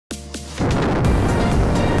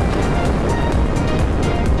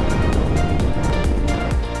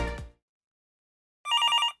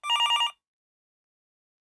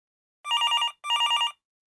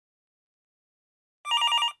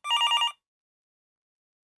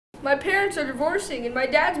My parents are divorcing and my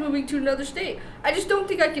dad's moving to another state. I just don't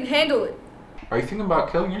think I can handle it. Are you thinking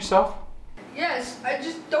about killing yourself? Yes, I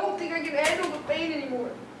just don't think I can handle the pain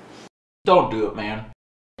anymore. Don't do it, man.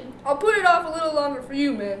 I'll put it off a little longer for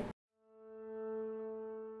you, man.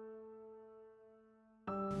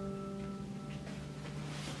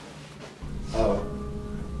 Oh.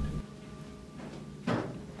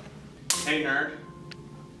 Hey, nerd.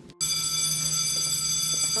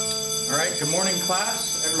 All right, good morning, class.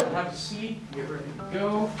 Everyone have a seat, get ready to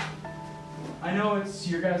go. I know it's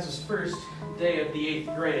your guys' first day of the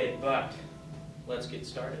 8th grade, but let's get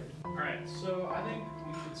started. All right, so I think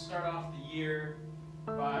we should start off the year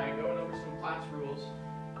by going over some class rules.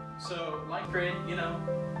 So, like grade, you know,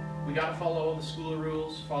 we gotta follow all the school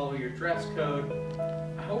rules, follow your dress code.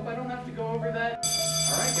 I hope I don't have to go over that.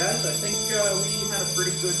 All right, guys, I think we had a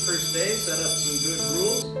pretty good first day, set up some good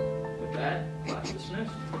rules. With that, class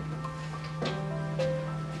dismissed.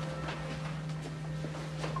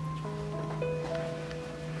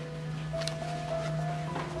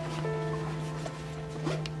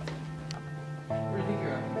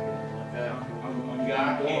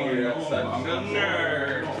 You're such a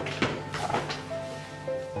nerd.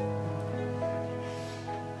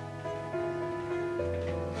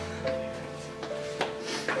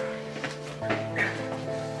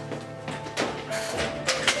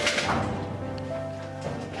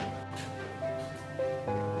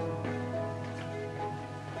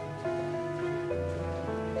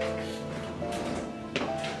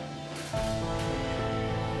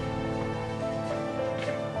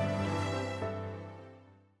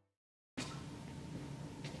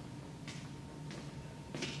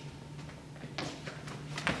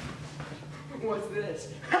 What's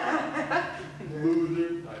this?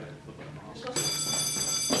 Loser.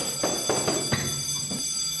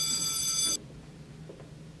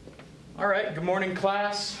 All right, good morning,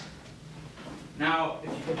 class. Now,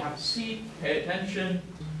 if you could have a seat, pay attention.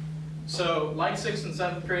 So, like 6th and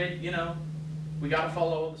 7th grade, you know, we gotta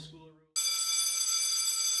follow all the school rules.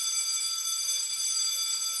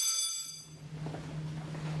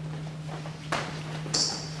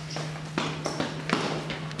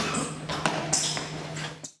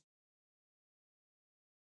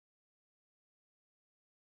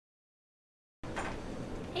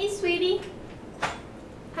 Hey, sweetie.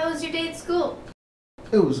 How was your day at school?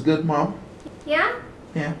 It was good, Mom. Yeah?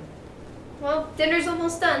 Yeah. Well, dinner's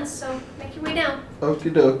almost done, so make your way down.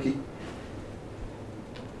 Okie dokie.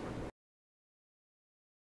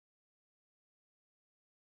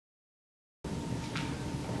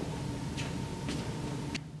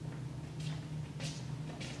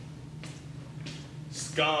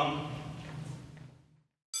 Scum.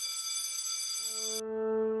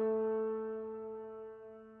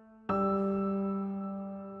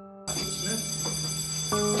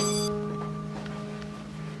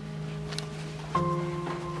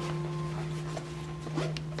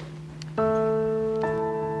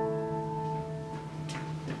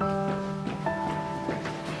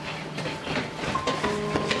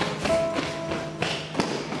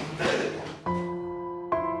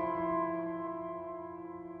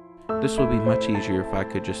 This would be much easier if I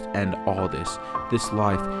could just end all this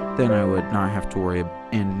life, then I would not have to worry,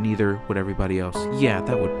 and neither would everybody else. Yeah,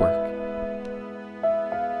 that would work.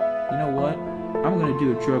 You know what? I'm gonna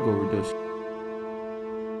do a drug overdose.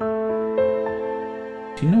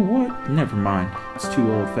 You know what? Never mind. It's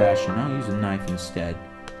too old-fashioned. I'll use a knife instead.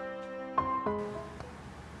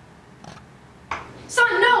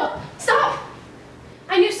 Son, no! Stop!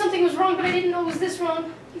 I knew something was wrong, but I didn't know it was this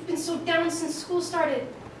wrong. You've been so down since school started.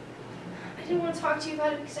 I didn't want to talk to you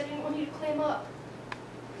about it because I didn't want you to clam up.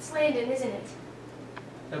 It's Landon, isn't it?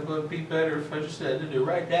 That would be better if I just ended it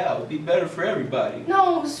right now. It would be better for everybody.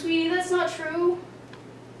 No, sweetie, that's not true.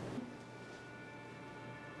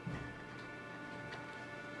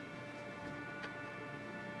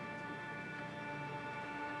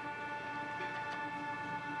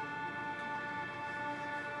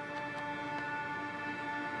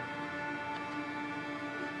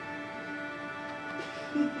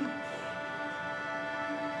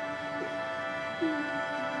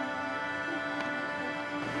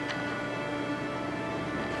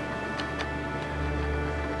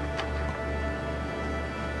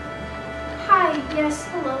 Hi, yes,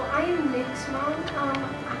 hello, I am Nick's mom.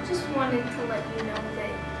 I just wanted to let you know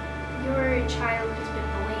that your child has been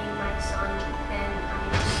bullying my son, and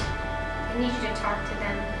I need you to talk to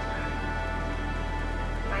them.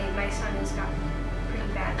 My son has gotten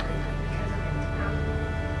pretty bad lately because of it.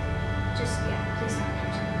 Yeah, please talk to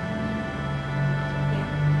him. Yeah.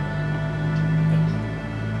 Thank you.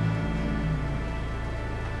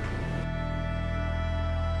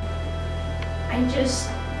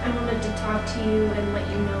 I wanted to talk to you and let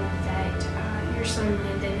you know that your son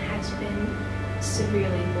Landon has been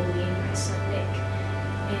severely bullying my son Nick,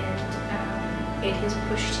 and it has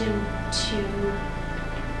pushed him to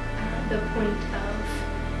the point of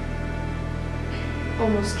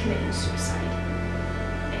almost committing suicide.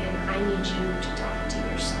 And I need you to talk to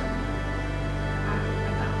your son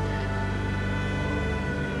about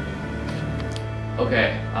that.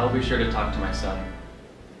 Okay, I'll be sure to talk to my son.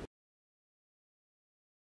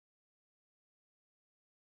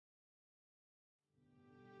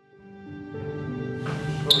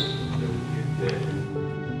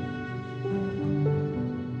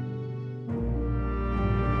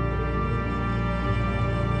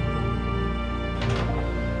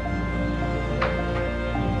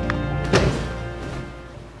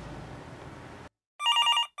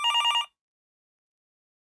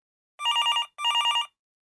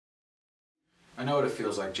 I know what it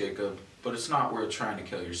feels like, Jacob, but it's not worth trying to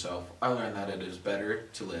kill yourself. I learned that it is better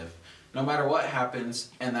to live, no matter what happens,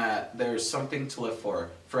 and that there's something to live for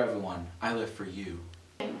everyone. I live for you.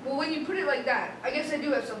 Well, when you put it like that, I guess I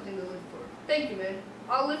do have something to live for. Thank you, man.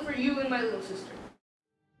 I'll live for you and my little sister.